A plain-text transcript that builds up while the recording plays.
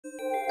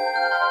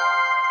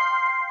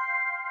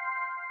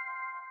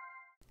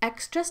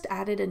X just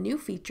added a new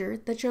feature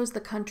that shows the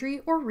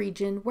country or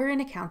region where an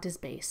account is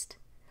based.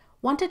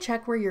 Want to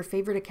check where your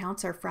favorite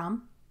accounts are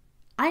from?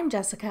 I'm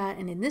Jessica,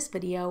 and in this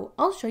video,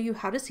 I'll show you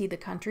how to see the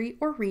country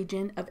or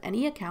region of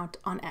any account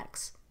on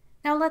X.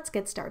 Now let's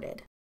get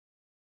started.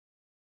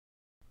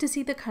 To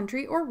see the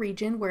country or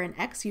region where an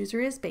X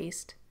user is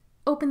based,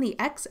 open the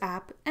X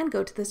app and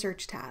go to the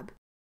Search tab.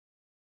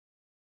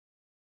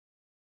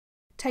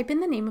 Type in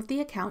the name of the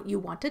account you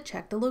want to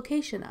check the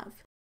location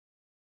of.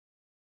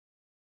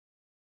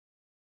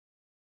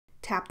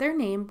 Tap their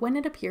name when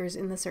it appears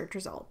in the search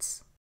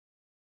results.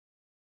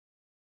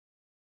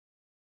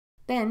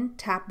 Then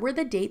tap where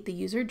the date the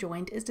user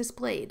joined is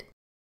displayed.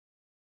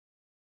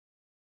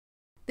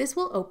 This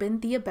will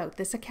open the About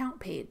This Account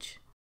page.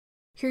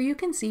 Here you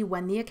can see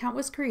when the account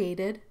was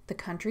created, the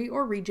country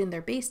or region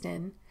they're based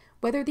in,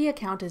 whether the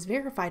account is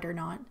verified or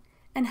not,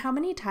 and how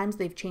many times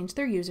they've changed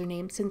their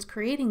username since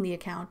creating the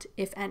account,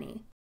 if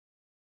any.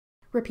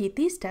 Repeat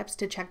these steps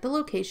to check the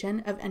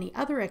location of any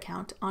other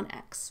account on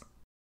X.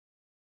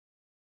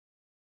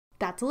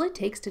 That's all it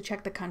takes to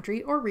check the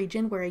country or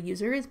region where a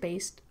user is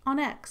based on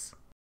X.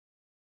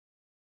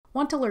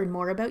 Want to learn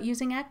more about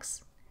using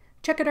X?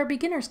 Check out our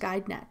beginner's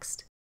guide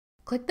next.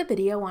 Click the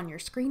video on your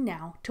screen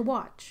now to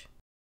watch.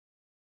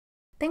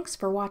 Thanks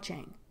for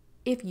watching.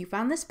 If you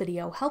found this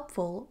video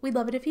helpful, we'd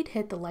love it if you'd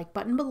hit the like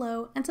button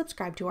below and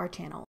subscribe to our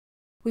channel.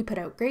 We put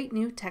out great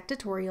new tech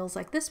tutorials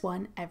like this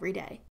one every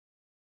day.